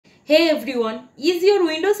Hey everyone, is your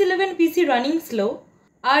Windows 11 PC running slow?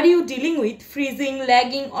 Are you dealing with freezing,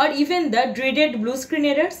 lagging or even the dreaded blue screen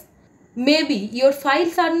errors? Maybe your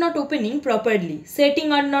files are not opening properly,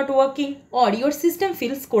 settings are not working or your system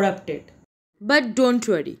feels corrupted. But don't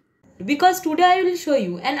worry, because today I will show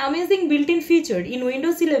you an amazing built-in feature in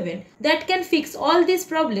Windows 11 that can fix all these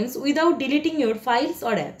problems without deleting your files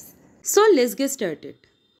or apps. So let's get started.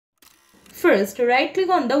 First, right click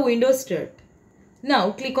on the Windows Start.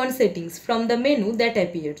 Now click on Settings from the menu that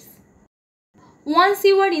appears. Once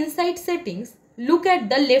you are inside Settings, look at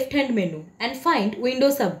the left hand menu and find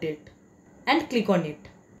Windows Update and click on it.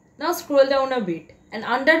 Now scroll down a bit and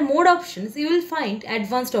under More Options you will find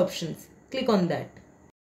Advanced Options. Click on that.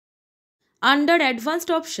 Under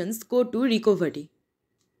Advanced Options, go to Recovery.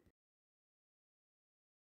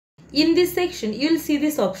 In this section you will see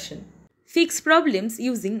this option, Fix Problems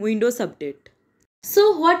using Windows Update.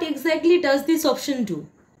 So what exactly does this option do?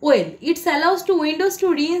 Well, it allows Windows to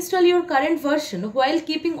reinstall your current version while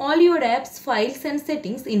keeping all your apps, files and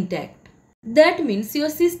settings intact. That means your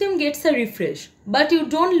system gets a refresh, but you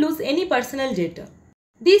don't lose any personal data.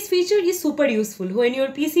 This feature is super useful when your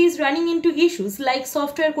PC is running into issues like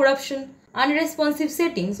software corruption, unresponsive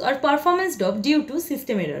settings or performance drop due to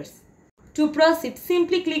system errors. To proceed,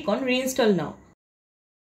 simply click on Reinstall Now.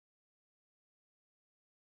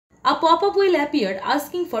 A pop-up will appear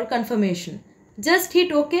asking for confirmation. Just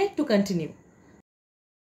hit OK to continue.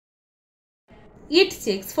 It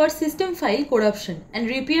checks for system file corruption and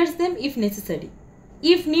repairs them if necessary.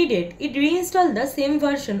 If needed, it reinstalls the same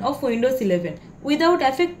version of Windows 11 without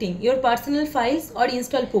affecting your personal files or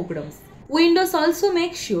installed programs. Windows also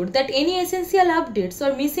makes sure that any essential updates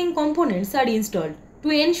or missing components are installed to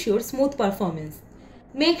ensure smooth performance.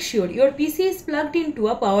 Make sure your PC is plugged into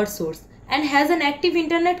a power source and has an active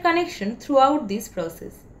internet connection throughout this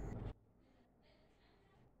process.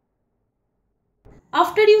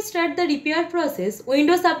 After you start the repair process,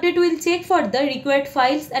 Windows Update will check for the required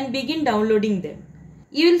files and begin downloading them.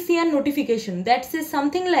 You will see a notification that says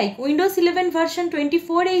something like Windows 11 version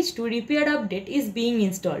 24H2 repair update is being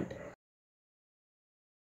installed.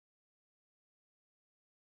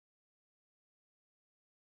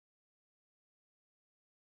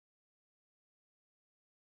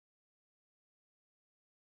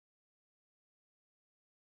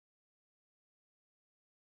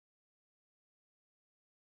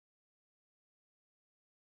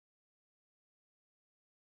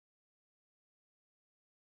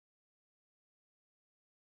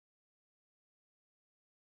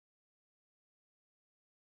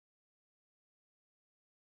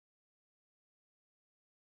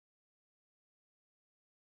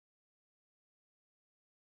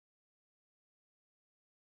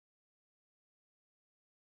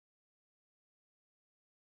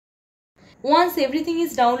 Once everything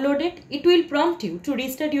is downloaded, it will prompt you to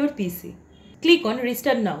restart your PC. Click on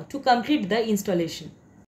Restart Now to complete the installation.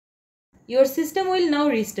 Your system will now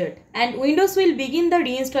restart and Windows will begin the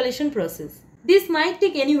reinstallation process. This might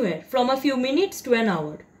take anywhere from a few minutes to an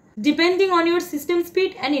hour, depending on your system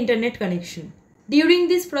speed and internet connection. During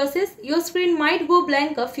this process, your screen might go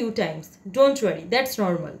blank a few times. Don't worry, that's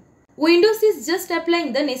normal. Windows is just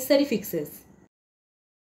applying the necessary fixes.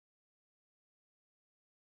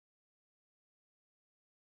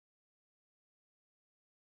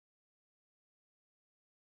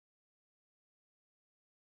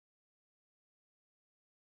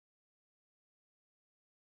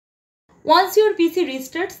 Once your PC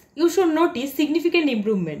restarts, you should notice significant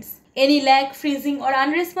improvements. Any lag, freezing or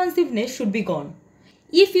unresponsiveness should be gone.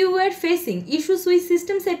 If you were facing issues with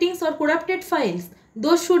system settings or corrupted files,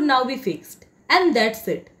 those should now be fixed. And that's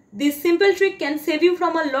it. This simple trick can save you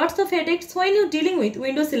from a lots of headaches when you're dealing with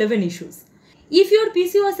Windows 11 issues. If your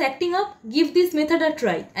PC was acting up, give this method a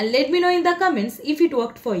try and let me know in the comments if it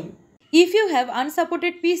worked for you. If you have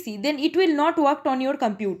unsupported PC, then it will not work on your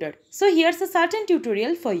computer. So here's a certain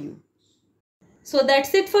tutorial for you. So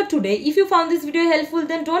that's it for today. If you found this video helpful,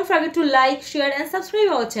 then don't forget to like, share and subscribe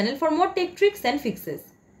our channel for more tech tricks and fixes.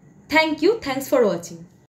 Thank you. Thanks for watching.